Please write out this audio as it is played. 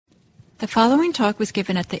The following talk was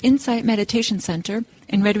given at the Insight Meditation Center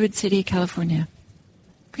in Redwood City, California.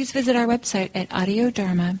 Please visit our website at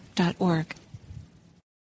audiodharma.org.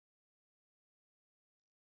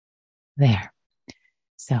 There.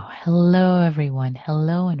 So, hello everyone.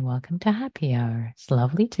 Hello and welcome to Happy Hour. It's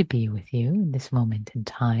lovely to be with you in this moment in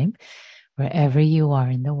time, wherever you are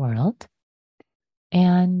in the world.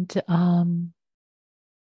 And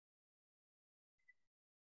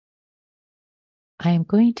I am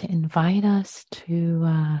going to invite us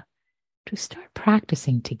to start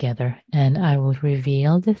practicing together, and I will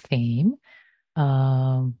reveal the theme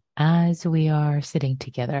as we are sitting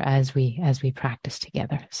together, as we practice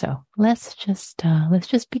together. So let's just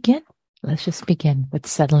begin. Let's just begin with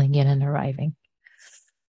settling in and arriving.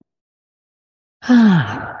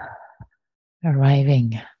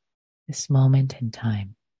 Arriving this moment in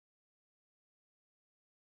time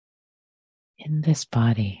in this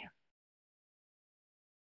body.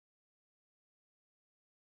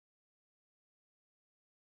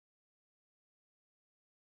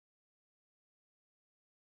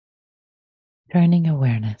 Turning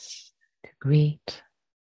awareness to greet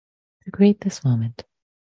this moment.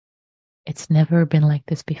 It's never been like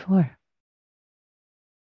this before.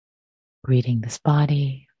 Greeting this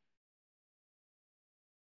body.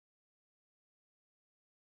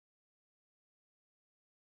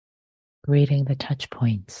 Greeting the touch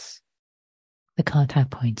points, the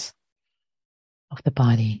contact points of the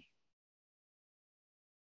body.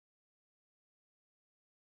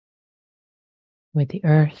 With the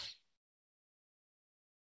earth,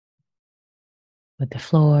 with the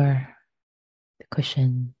floor, the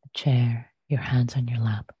cushion, the chair, your hands on your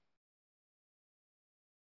lap.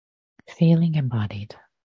 Feeling embodied.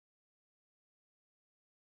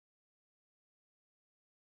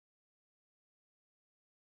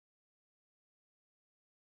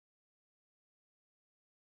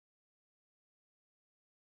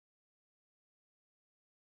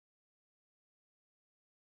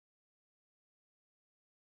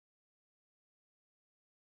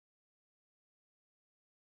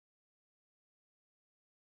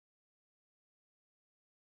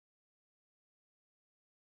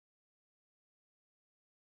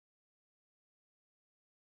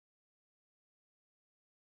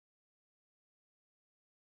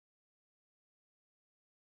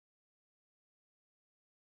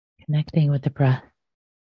 Connecting with the breath.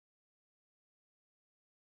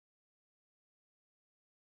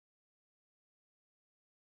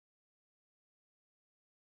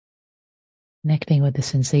 Connecting with the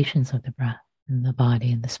sensations of the breath in the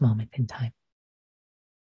body in this moment in time.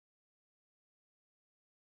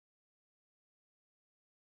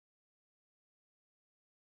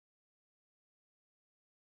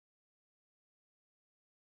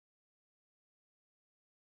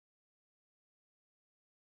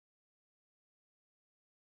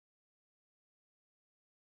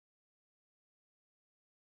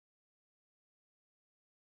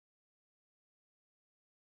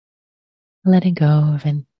 Letting go of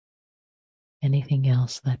anything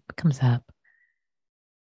else that comes up.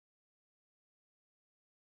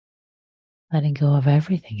 Letting go of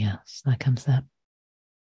everything else that comes up.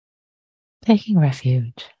 Taking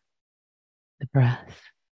refuge, the breath,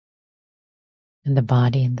 and the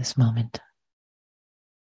body in this moment.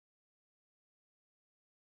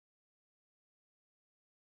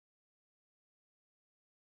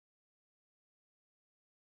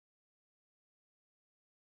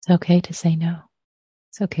 It's okay to say no.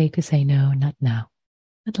 It's okay to say no, not now,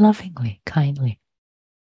 but lovingly, kindly.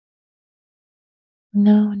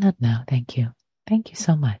 No, not now, thank you. Thank you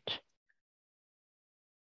so much.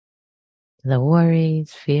 The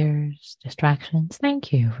worries, fears, distractions,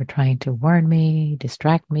 thank you for trying to warn me,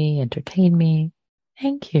 distract me, entertain me.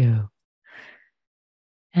 Thank you.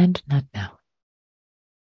 And not now.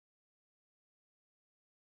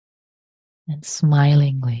 And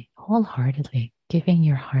smilingly, wholeheartedly, giving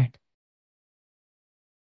your heart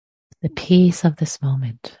the peace of this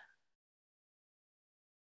moment,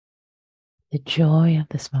 the joy of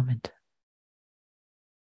this moment,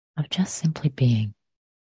 of just simply being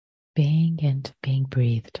and being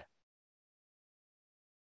breathed.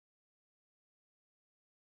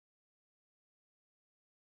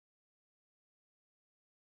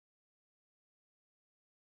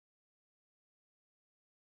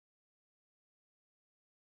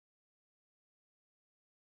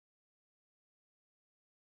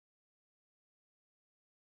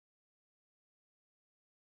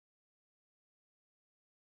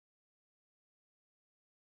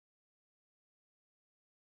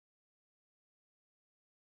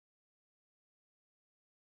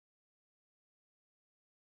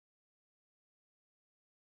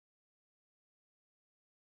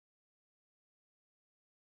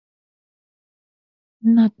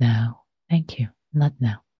 Not now. Thank you. Not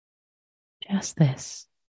now. Just this.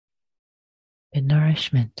 The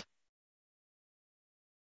nourishment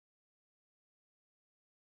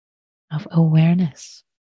of awareness.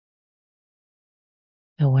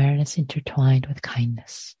 Awareness intertwined with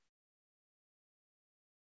kindness.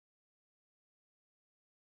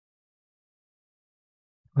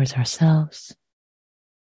 Towards ourselves,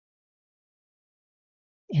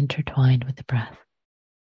 intertwined with the breath.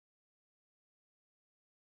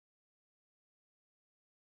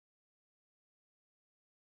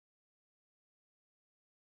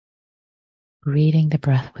 Greeting the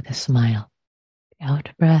breath with a smile. The out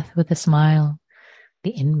breath with a smile.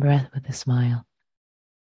 The in breath with a smile.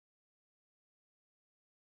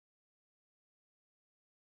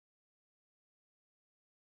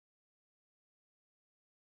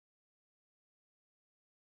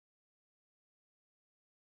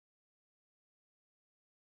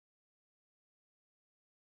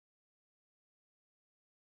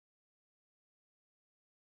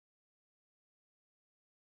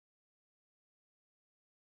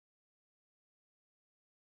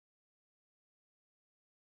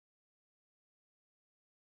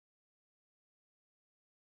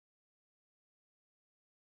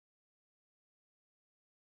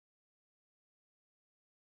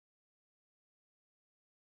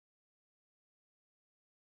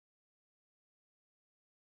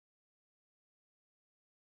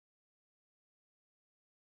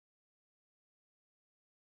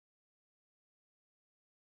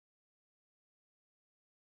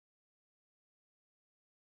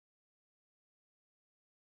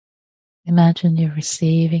 Imagine you're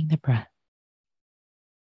receiving the breath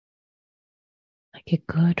like a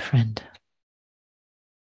good friend.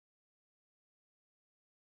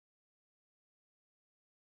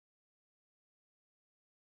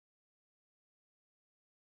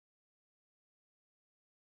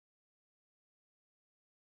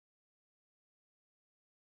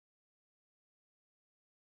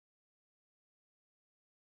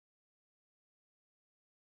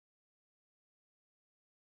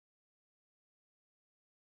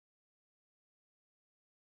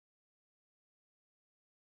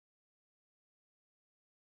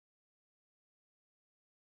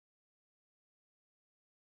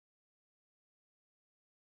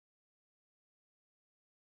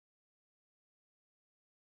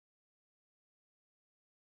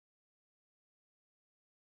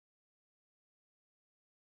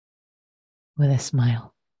 With a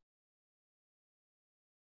smile.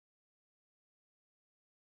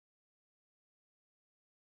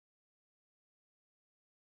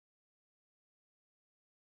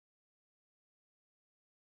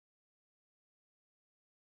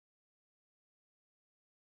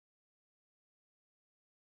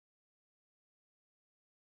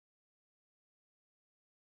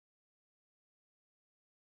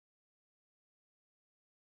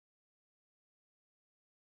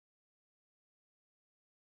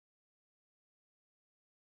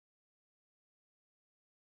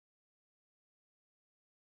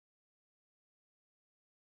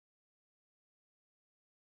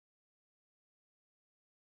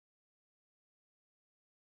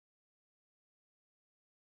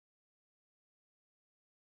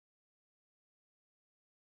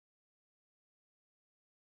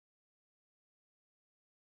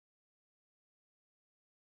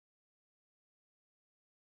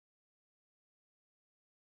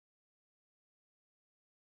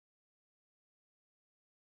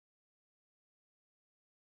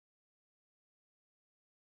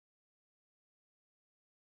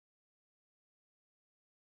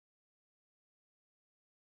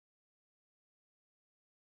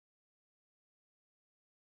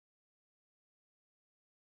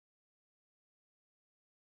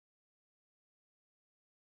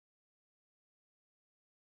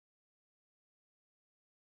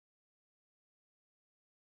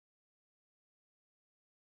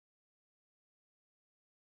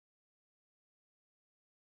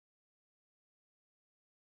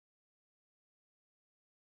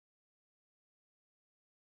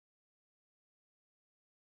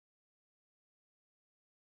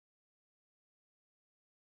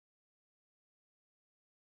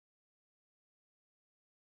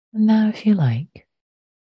 And now, if you like,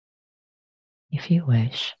 if you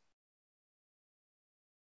wish,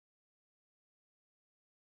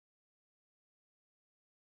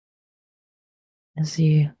 as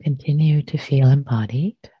you continue to feel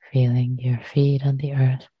embodied, feeling your feet on the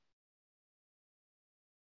earth,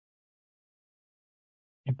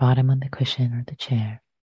 your bottom on the cushion or the chair,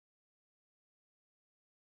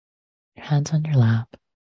 your hands on your lap,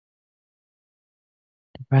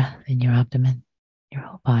 the breath in your abdomen, your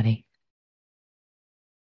whole body.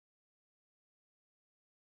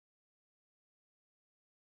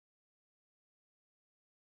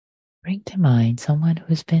 Bring to mind someone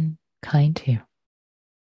who's been kind to you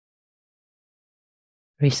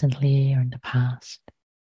recently or in the past.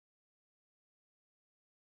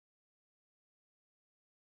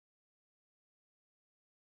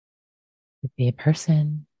 Could be a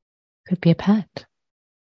person, could be a pet.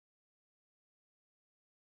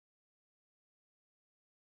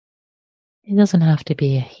 It doesn't have to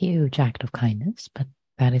be a huge act of kindness, but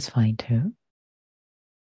that is fine too.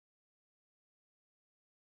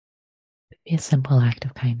 It could be a simple act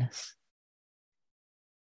of kindness.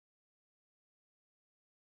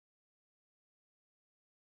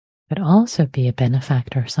 Could also be a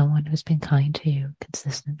benefactor, someone who's been kind to you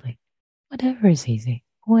consistently. Whatever is easy,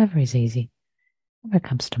 whoever is easy, whatever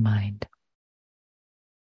comes to mind.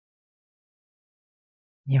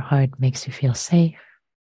 Your heart makes you feel safe.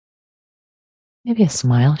 Maybe a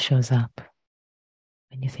smile shows up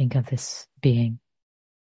when you think of this being.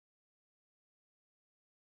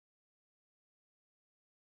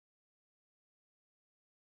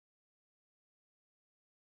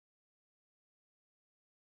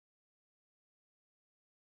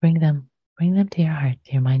 Bring them to your heart,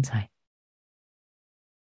 to your mind's eye.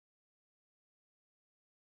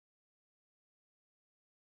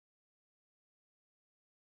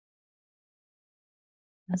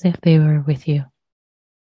 As if they were with you.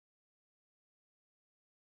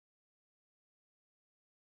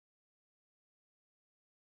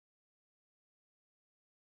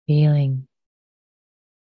 Feeling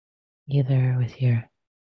either with your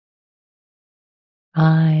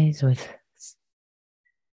eyes, with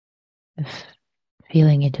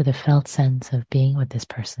feeling into the felt sense of being with this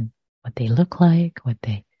person, what they look like, what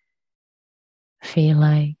they feel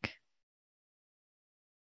like.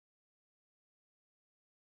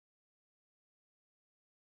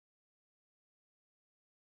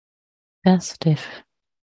 Best if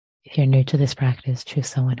you're new to this practice, choose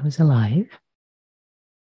someone who's alive.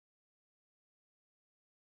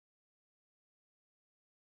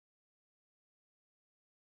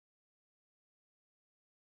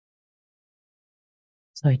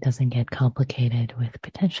 So it doesn't get complicated with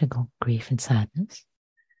potential grief and sadness.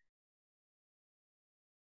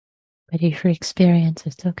 But if your experience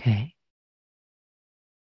is okay,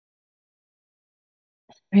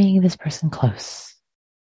 bring this person close,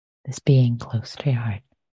 this being close to your heart.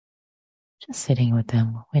 Just sitting with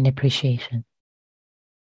them in appreciation.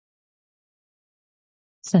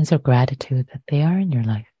 Sense of gratitude that they are in your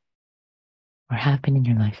life or have been in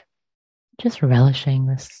your life. Just relishing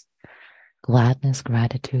this gladness,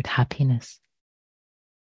 gratitude, happiness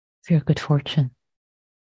for your good fortune.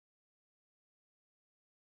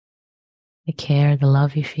 The care, the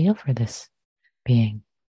love you feel for this being.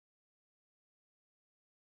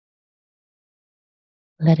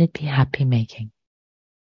 Let it be happy making.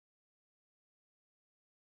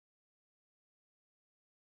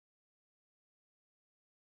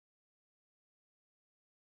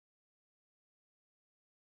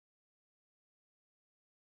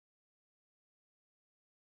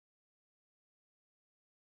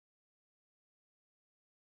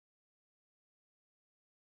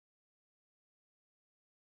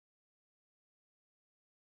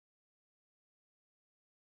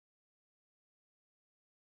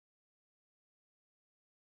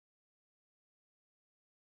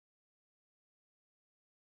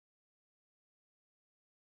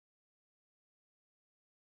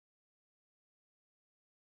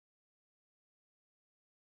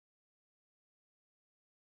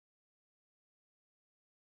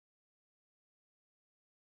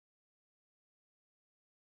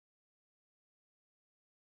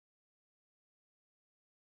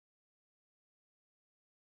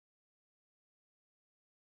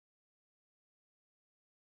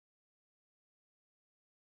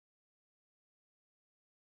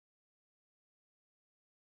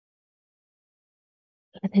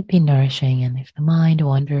 Let it be nourishing, and if the mind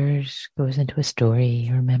wanders, goes into a story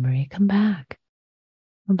or memory, come back.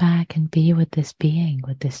 Come back and be with this being,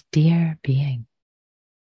 with this dear being.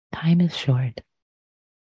 Time is short.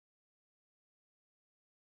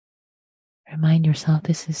 Remind yourself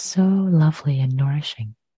this is so lovely and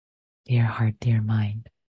nourishing, dear heart, dear mind.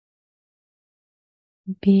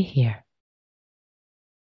 Be here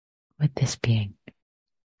with this being.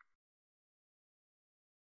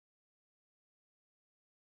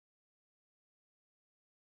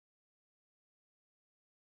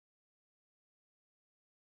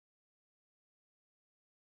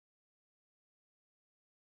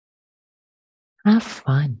 Have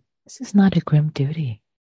fun. This is not a grim duty.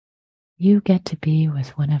 you get to be with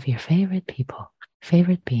one of your favorite people,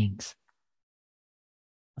 favorite beings,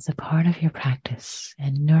 as a part of your practice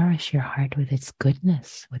and nourish your heart with its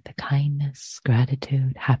goodness, with the kindness,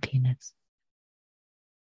 gratitude, happiness.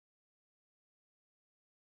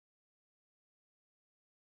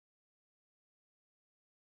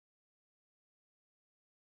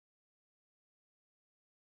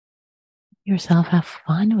 Yourself have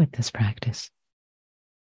fun with this practice.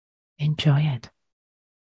 Enjoy it.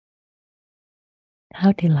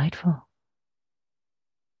 How delightful.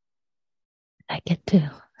 I get to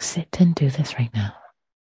sit and do this right now.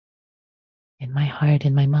 In my heart,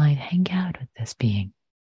 in my mind, hang out with this being.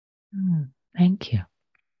 Thank you.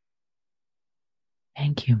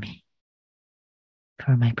 Thank you, me,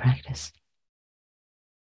 for my practice.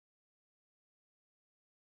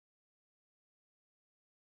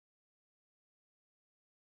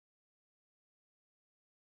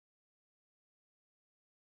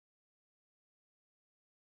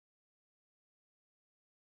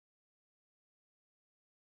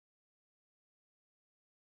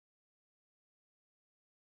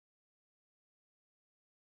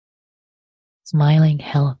 Smiling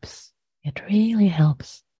helps. It really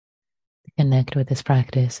helps to connect with this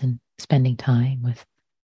practice and spending time with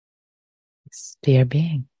this dear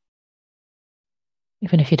being.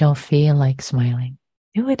 Even if you don't feel like smiling,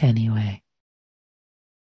 do it anyway.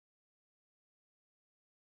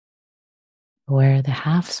 Wear the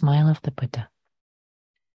half smile of the Buddha.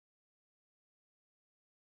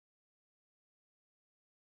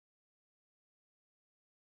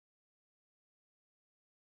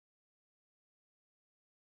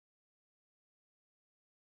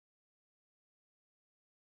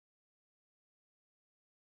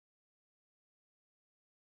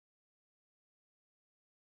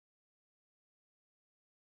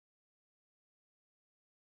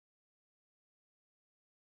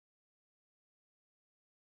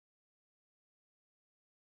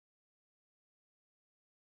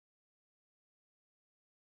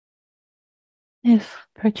 If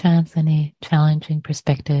perchance any challenging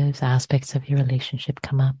perspectives, aspects of your relationship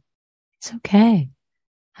come up, it's okay.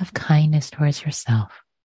 Have kindness towards yourself.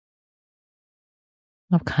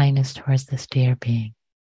 Have kindness towards this dear being.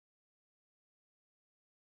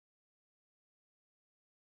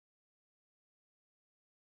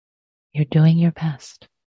 You're doing your best.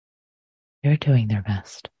 You're doing their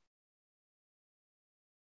best.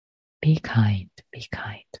 Be kind. Be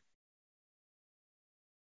kind.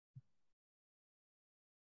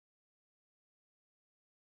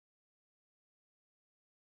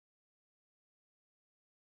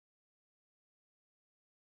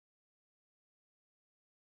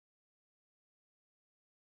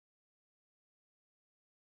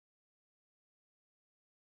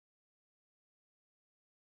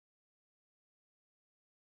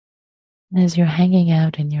 And as you're hanging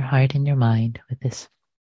out in your heart and your mind with this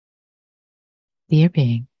dear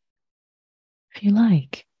being, if you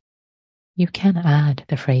like, you can add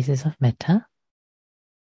the phrases of metta,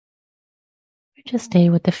 or just stay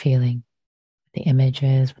with the feeling, with the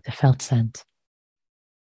images, with the felt sense.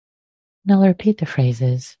 And I'll repeat the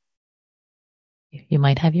phrases. You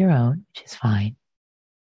might have your own, which is fine.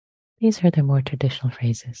 These are the more traditional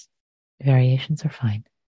phrases. The variations are fine.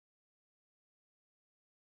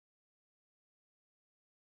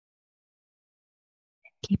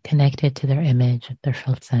 Keep connected to their image, their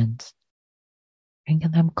felt sense.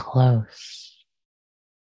 Bringing them close.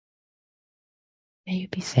 May you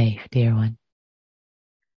be safe, dear one.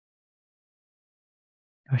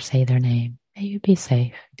 Or say their name. May you be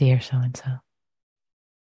safe, dear so-and-so.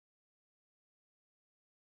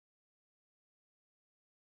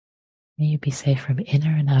 May you be safe from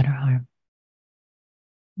inner and outer harm.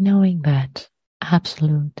 Knowing that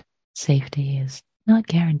absolute safety is not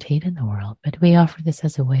guaranteed in the world, but we offer this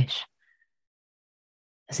as a wish,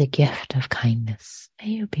 as a gift of kindness. May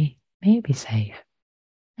you be safe.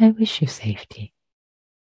 I wish you safety.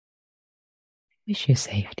 I wish you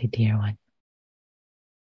safety, dear one.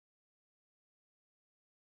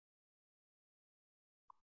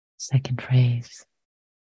 Second phrase.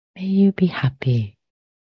 May you be happy.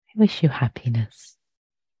 I wish you happiness.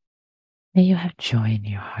 May you have joy in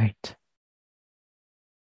your heart.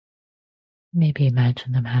 Maybe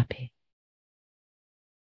imagine them happy.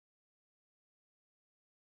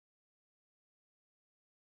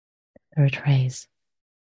 Third phrase.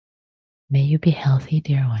 May you be healthy,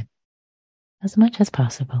 dear one, as much as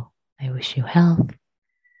possible. I wish you health.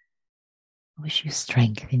 I wish you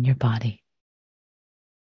strength in your body.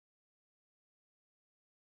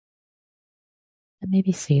 And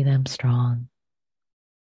maybe see them strong,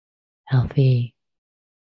 healthy,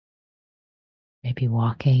 Maybe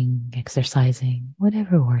walking, exercising,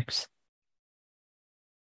 whatever works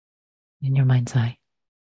in your mind's eye.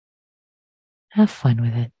 Have fun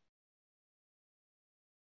with it.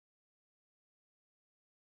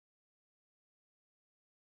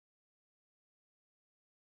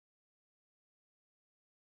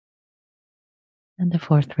 And the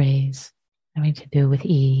fourth raise, having to do with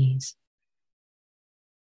ease.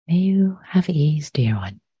 May you have ease, dear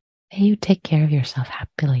one. May you take care of yourself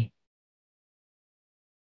happily.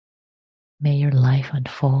 May your life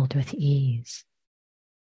unfold with ease.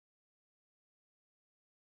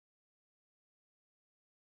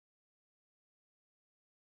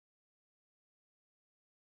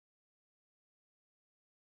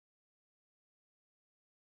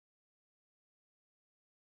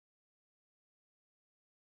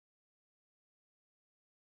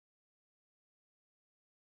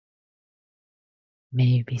 May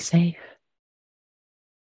you be safe,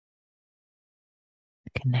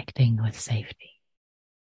 connecting with safety,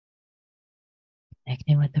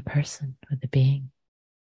 connecting with the person, with the being.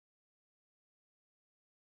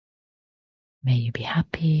 May you be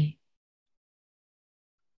happy.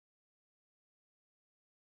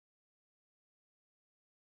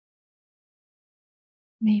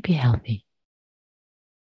 May you be healthy.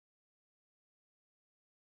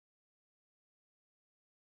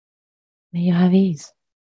 May you have ease.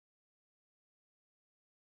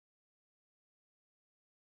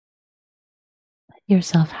 Let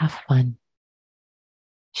yourself have fun,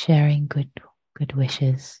 sharing good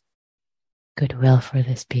wishes, goodwill for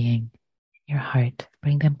this being in your heart.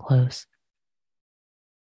 Bring them close.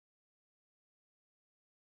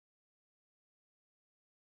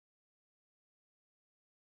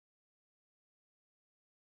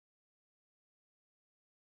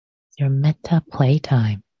 It's your metta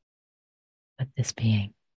playtime with this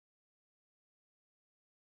being.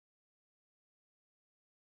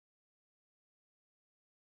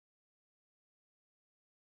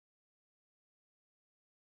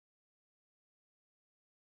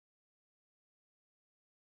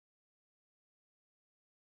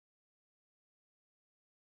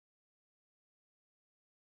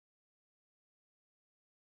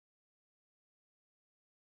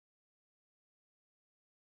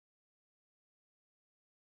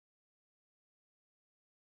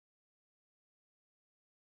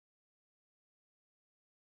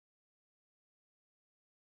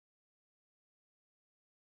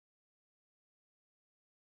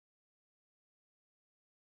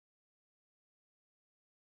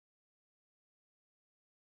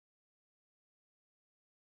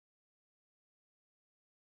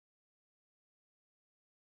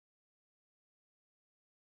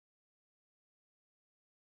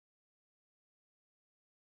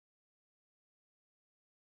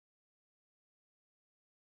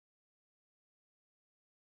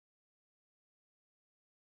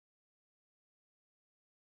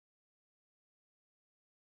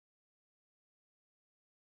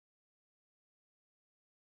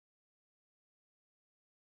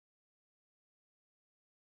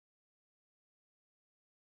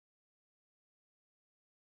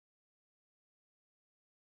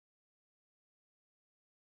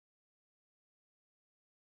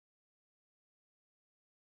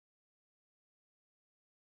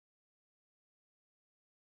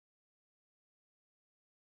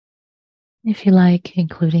 If you like,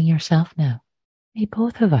 including yourself now. May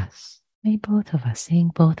both of us, seeing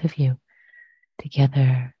both of you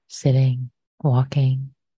together, sitting,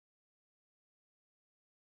 walking,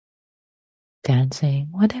 dancing,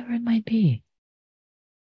 whatever it might be.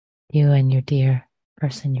 You and your dear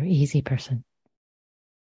person, your easy person,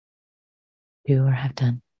 do or have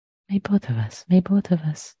done. May both of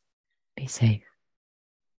us be safe.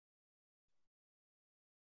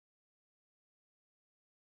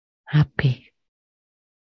 Happy.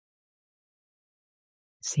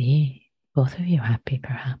 See both of you happy,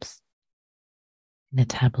 perhaps, in a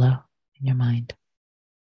tableau in your mind.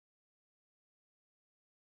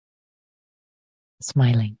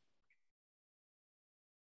 Smiling.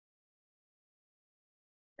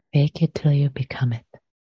 Fake it till you become it.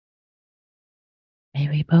 May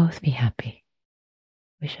we both be happy.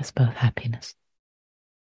 Wish us both happiness.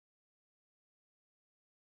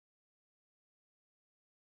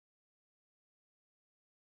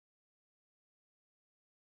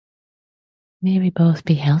 May we both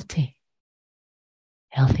be healthy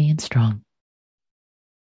and strong.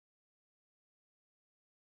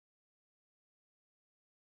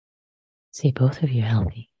 See both of you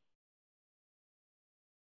healthy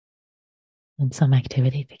and some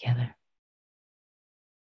activity together.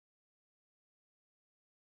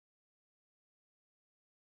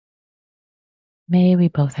 May we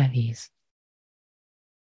both have ease.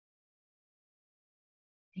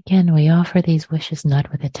 Again, we offer these wishes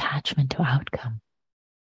not with attachment to outcome,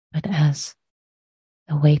 but as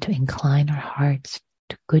a way to incline our hearts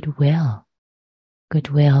to goodwill.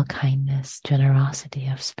 Goodwill, kindness, generosity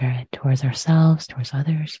of spirit towards ourselves, towards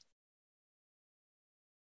others.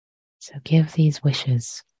 So give these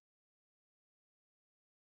wishes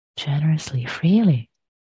generously, freely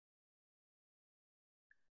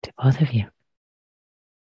to both of you.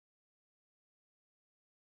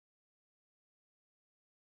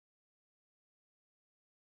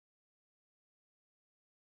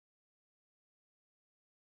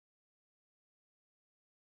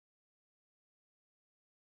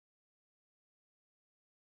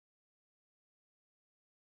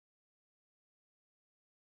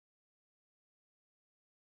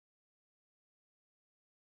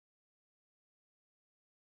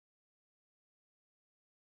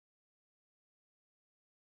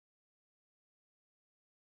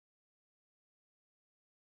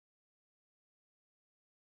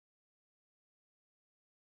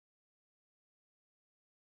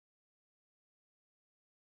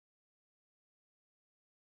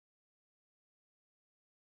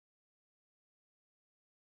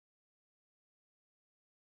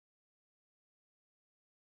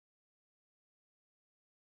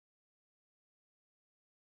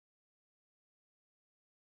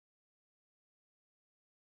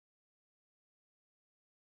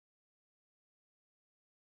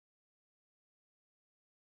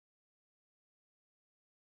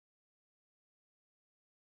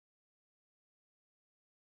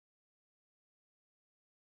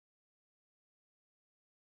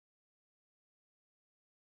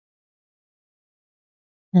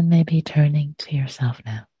 And maybe turning to yourself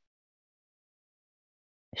now,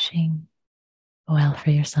 wishing well for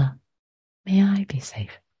yourself. May I be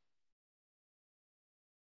safe.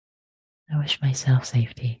 I wish myself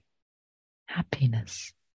safety,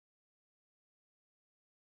 happiness,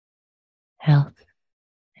 health,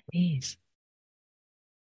 and ease.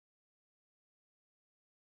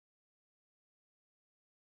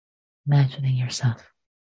 Imagining yourself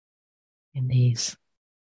in these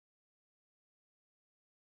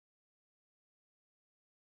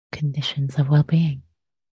conditions of well-being.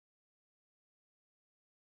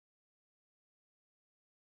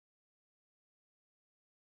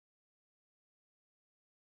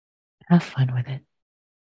 Have fun with it.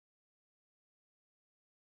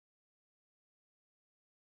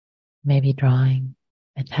 Maybe drawing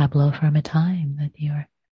a tableau from a time that you are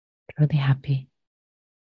truly happy,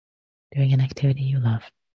 doing an activity you love,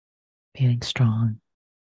 feeling strong,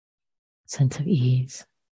 sense of ease,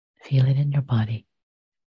 feel it in your body.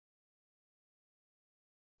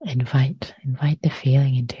 Invite the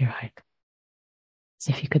feeling into your heart, as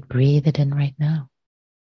if you could breathe it in right now.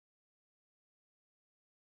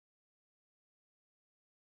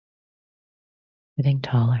 Getting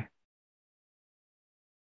taller,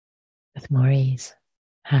 with more ease,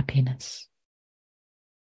 happiness,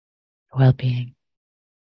 well-being.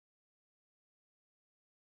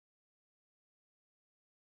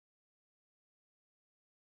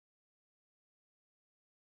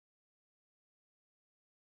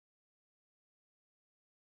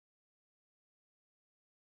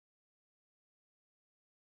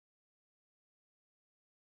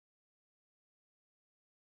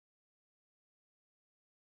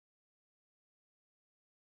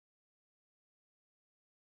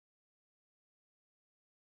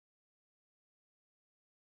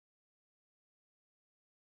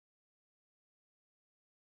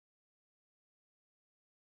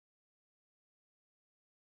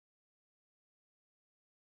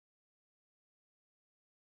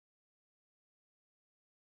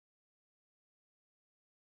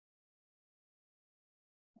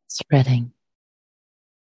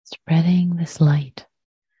 Spreading this light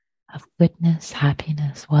of goodness,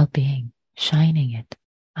 happiness, well-being, shining it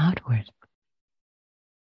outward.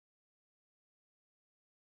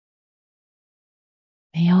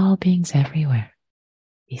 May all beings everywhere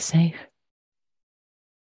be safe.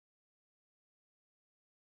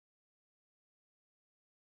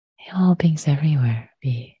 May all beings everywhere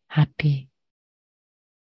be happy.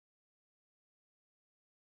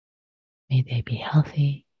 May they be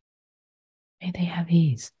healthy. May they have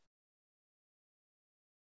ease.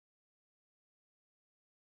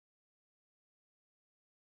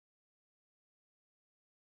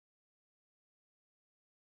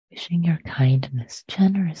 Wishing your kindness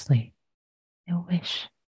generously, a wish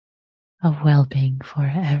of well-being for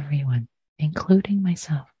everyone, including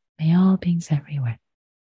myself. May all beings everywhere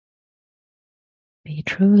be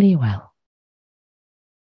truly well.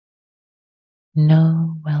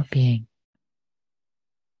 no well-being.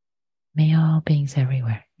 May all beings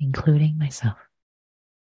everywhere, including myself,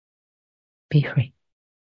 be free.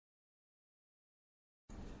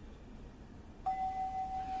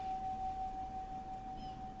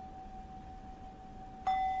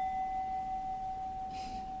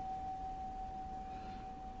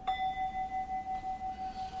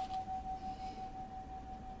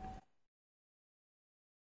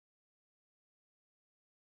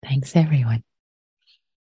 Thanks, everyone.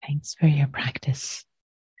 Thanks for your practice.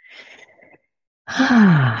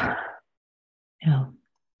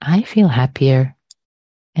 I feel happier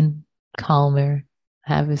and calmer,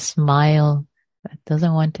 have a smile that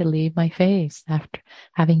doesn't want to leave my face after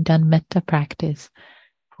having done metta practice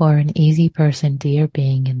for an easy person, dear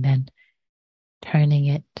being, and then turning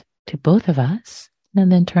it to both of us,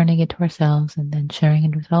 and then turning it to ourselves, and then sharing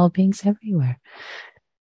it with all beings everywhere.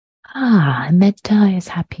 Metta is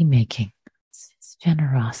happy making. It's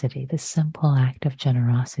generosity, the simple act of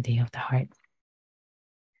generosity of the heart.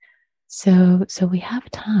 So we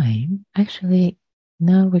have time. Actually,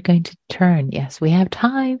 no, we're going to turn. Yes, we have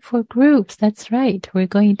time for groups. That's right. We're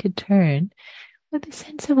going to turn with a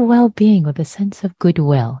sense of well-being, with a sense of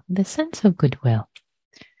goodwill,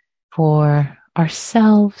 for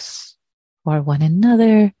ourselves, for one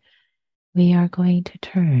another. We are going to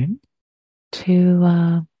turn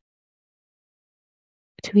to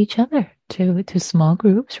each other, to small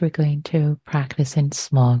groups. We're going to practice in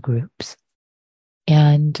small groups.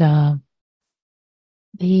 And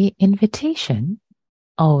the invitation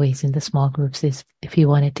always in the small groups is if you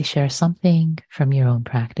wanted to share something from your own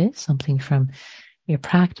practice, something from your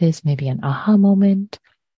practice, maybe an aha moment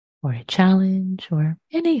or a challenge or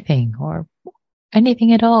anything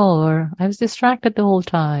at all, or I was distracted the whole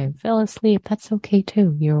time, fell asleep, that's okay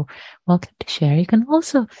too. You're welcome to share. You can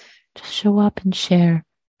also just show up and share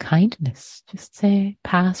kindness. Just say,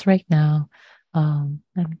 pass right now.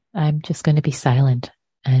 I'm just going to be silent,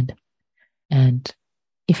 and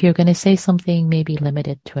if you're going to say something, maybe limit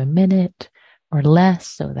it to a minute or less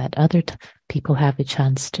so that other people have a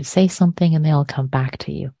chance to say something and they'll come back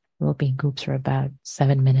to you. We'll be in groups for about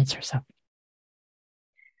 7 minutes or so.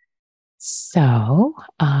 So,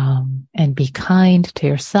 and be kind to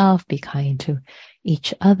yourself, be kind to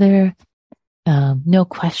each other. No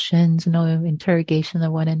questions, no interrogation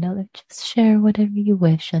of one another. Just share whatever you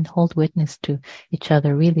wish and hold witness to each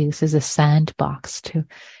other. Really, this is a sandbox to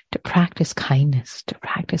practice kindness,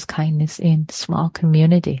 in small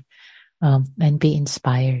community, and be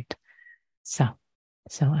inspired. So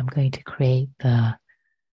I'm going to create the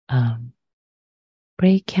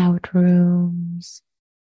breakout rooms.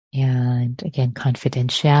 And again,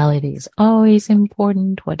 confidentiality is always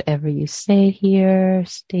important. Whatever you say here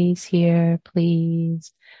stays here,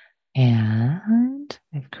 please. And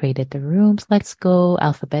I've created the rooms. Let's go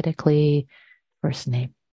alphabetically. First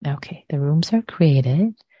name. Okay, the rooms are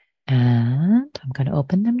created. And I'm going to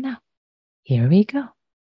open them now. Here we go.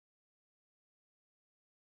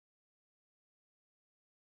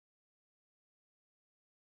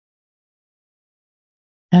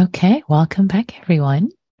 Okay, welcome back, everyone.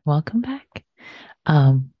 Welcome back.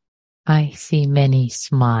 I see many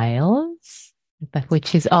smiles,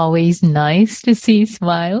 which is always nice to see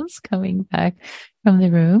smiles coming back from the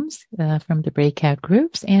rooms, from the breakout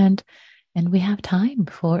groups. And we have time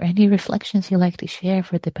for any reflections you like to share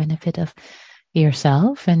for the benefit of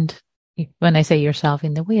yourself. And when I say yourself,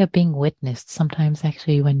 in the way of being witnessed, sometimes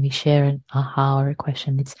actually when we share an aha or a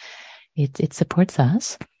question, it supports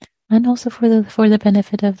us. And also for the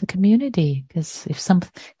benefit of the community, because if some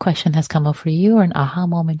question has come up for you or an aha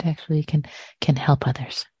moment actually can help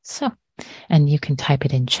others. So, and you can type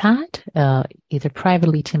it in chat, either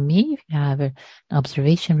privately to me if you have an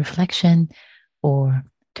observation, reflection, or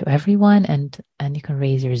to everyone, and you can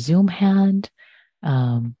raise your Zoom hand,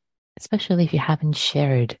 especially if you haven't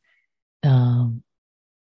shared in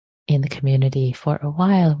the community for a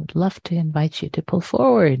while. I would love to invite you to pull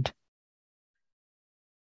forward.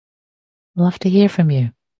 Love to hear from you.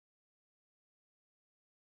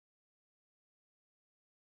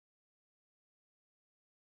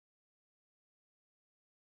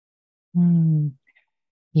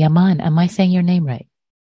 Yaman, am I saying your name right?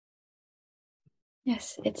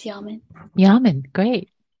 Yes, it's Yaman. Yaman, great.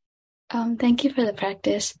 Thank you for the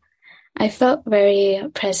practice. I felt very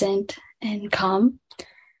present and calm.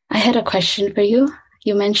 I had a question for you.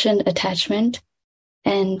 You mentioned attachment,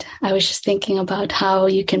 and I was just thinking about how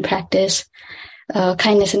you can practice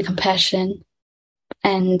kindness and compassion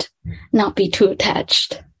and not be too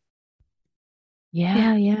attached.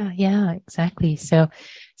 Yeah, exactly. So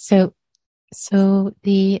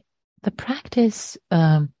the practice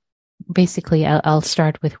basically, I'll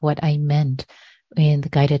start with what I meant in the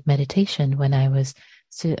guided meditation when I was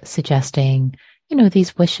suggesting,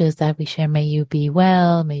 these wishes that we share. May you be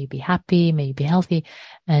well, may you be happy, may you be healthy,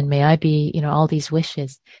 and may I be, all these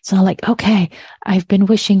wishes. So like, okay, I've been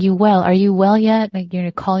wishing you well. Are you well yet? Like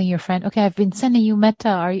you're calling your friend. Okay, I've been sending you metta.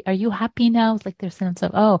 Are you happy now? It's like there's sense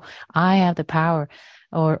of, oh, I have the power.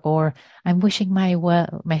 Or I'm wishing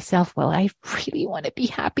myself well. I really want to be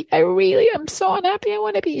happy. I really am so unhappy. I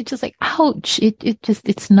want to be. It's just like, ouch.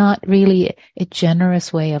 It's not really a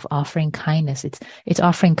generous way of offering kindness. It's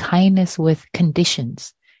offering kindness with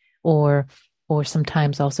conditions, or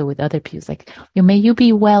sometimes also with other people. It's like, may you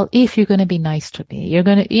be well if you're going to be nice to me. You're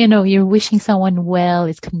going to, you're wishing someone well.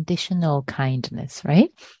 It's conditional kindness,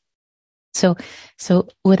 right? So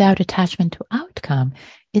without attachment to outcome,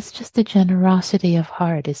 it's just the generosity of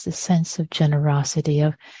heart. It's the sense of generosity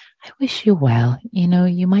of, I wish you well.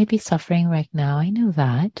 You might be suffering right now. I know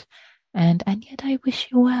that. And yet I wish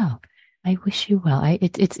you well. I wish you well.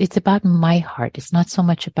 It's about my heart. It's not so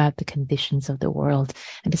much about the conditions of the world.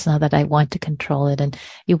 And it's not that I want to control it. And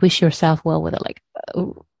you wish yourself well with it, like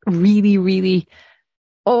really, really,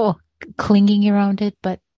 clinging around it.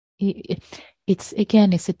 But it's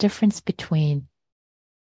a difference between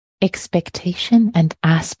expectation and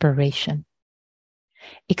aspiration.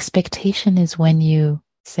 Expectation is when you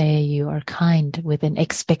say you are kind with an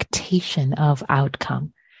expectation of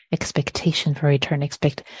outcome, expectation for return,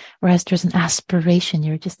 whereas there's an aspiration.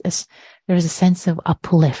 There's a sense of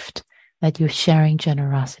uplift that you're sharing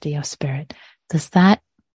generosity of spirit. Does that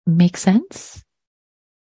make sense?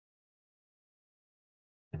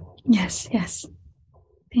 Yes.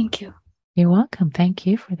 Thank you. You're welcome. Thank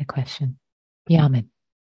you for the question. Yaman.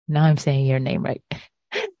 Now I'm saying your name right.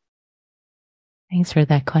 Thanks for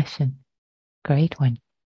that question. Great one.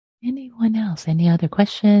 Anyone else? Any other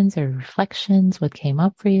questions or reflections? What came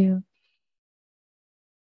up for you?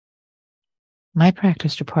 My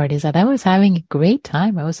practice report is that I was having a great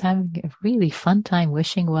time. I was having a really fun time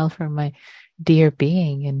wishing well for my dear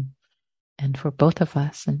being and for both of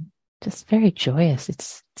us, and just very joyous.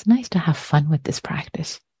 It's nice to have fun with this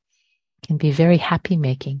practice. It can be very happy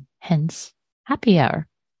making, hence happy hour.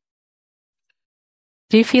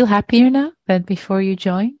 Do you feel happier now than before you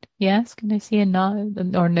joined? Yes. Can I see a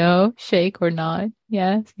nod or no? Shake or nod?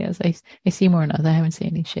 Yes. I see more nods. I haven't seen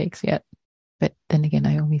any shakes yet. But then again,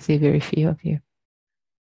 I only see very few of you.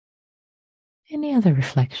 Any other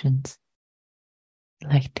reflections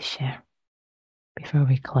you'd like to share before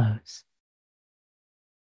we close?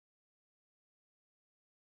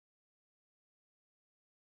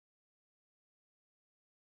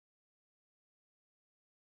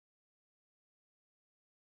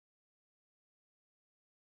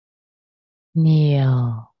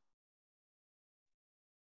 Neil.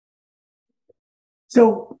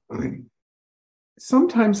 So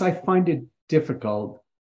sometimes I find it difficult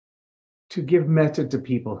to give metta to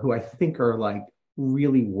people who I think are like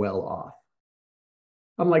really well off.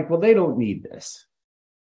 I'm like, well, they don't need this.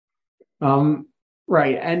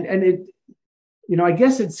 Right. And it, I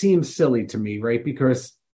guess it seems silly to me, right?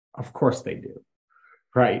 Because of course they do.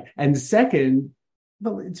 Right. And second,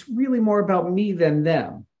 well, it's really more about me than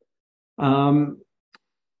them.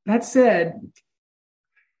 That said,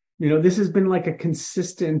 this has been like a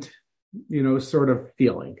consistent, sort of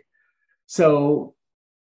feeling. So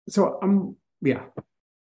yeah.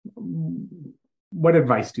 What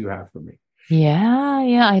advice do you have for me?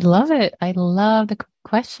 Yeah, I love it. I love the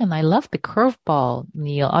question. I love the curveball,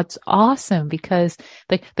 Neil. It's awesome because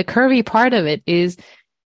the curvy part of it is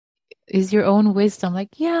your own wisdom.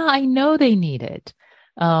 Like, yeah, I know they need it.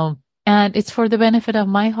 And it's for the benefit of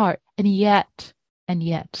my heart. And yet.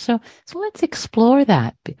 So let's explore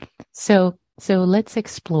that. So let's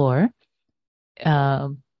explore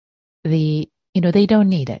they don't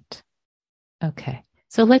need it. Okay.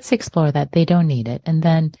 So let's explore that. They don't need it. And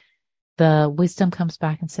then the wisdom comes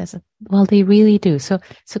back and says, well, they really do. So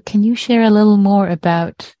can you share a little more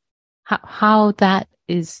about how that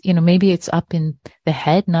is, maybe it's up in the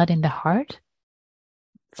head, not in the heart?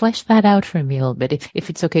 Flesh that out for me a little bit, if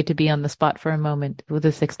it's okay to be on the spot for a moment with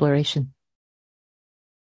this exploration.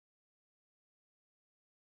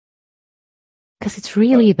 Because it's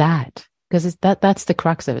really that. Because that's the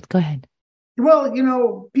crux of it. Go ahead.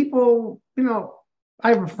 Well, people, I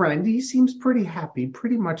have a friend, he seems pretty happy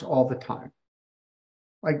pretty much all the time.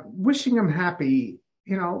 Like wishing him happy,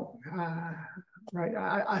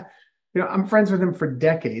 right. I'm friends with him for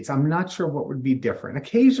decades. I'm not sure what would be different.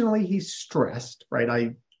 Occasionally he's stressed,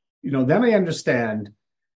 right? Then I understand,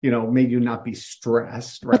 may you not be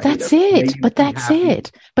stressed, right? But that's it. But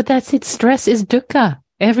that's it. Stress is dukkha.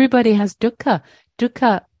 Everybody has dukkha.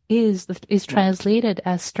 Dukkha is translated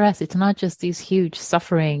as stress. It's not just these huge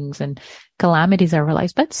sufferings and calamities of our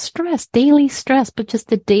lives, but stress, daily stress, but just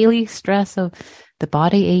the daily stress of the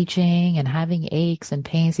body aging and having aches and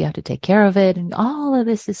pains. You have to take care of it. And all of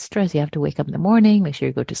this is stress. You have to wake up in the morning, make sure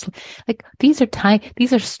you go to sleep. Like these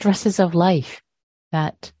are stresses of life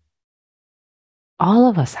that all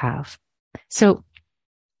of us have. So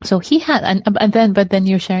he had, but then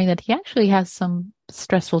you're sharing that he actually has some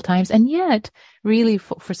stressful times, and yet really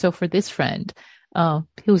for this friend,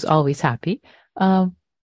 who's always happy,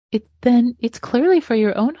 it's clearly for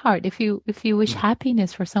your own heart. If you wish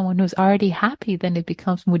happiness for someone who's already happy, then it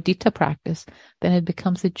becomes mudita practice. Then it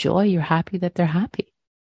becomes a joy. You're happy that they're happy,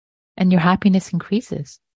 and your happiness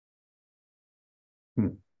increases.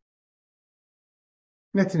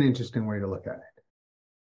 That's an interesting way to look at it.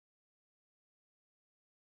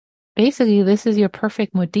 Basically, this is your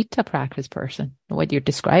perfect mudita practice person, what you're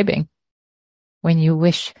describing. When you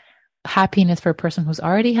wish happiness for a person who's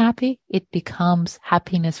already happy, it becomes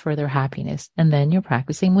happiness for their happiness. And then you're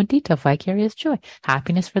practicing mudita, vicarious joy,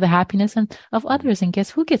 happiness for the happiness of others. And guess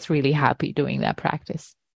who gets really happy doing that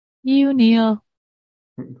practice? You, Neil.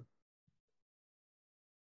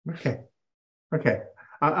 Okay.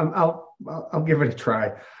 I'll give it a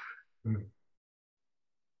try.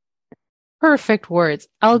 Perfect words.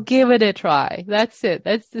 I'll give it a try. That's it.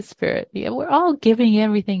 That's the spirit. Yeah, we're all giving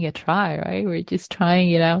everything a try, right? We're just trying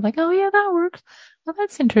it out. Like, oh yeah, that works. Well,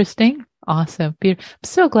 that's interesting. Awesome. I'm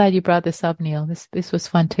so glad you brought this up, Neil. This was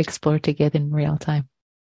fun to explore together in real time.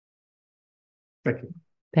 Thank you.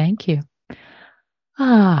 Thank you.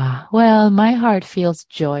 Well, my heart feels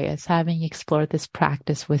joyous having explored this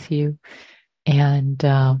practice with you. And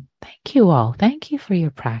thank you all. Thank you for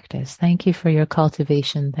your practice. Thank you for your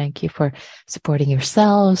cultivation. Thank you for supporting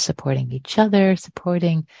yourselves, supporting each other,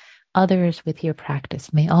 supporting others with your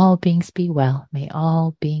practice. May all beings be well. May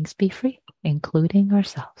all beings be free, including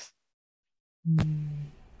ourselves.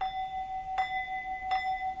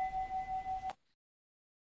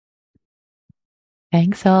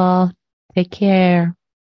 Thanks all. Take care.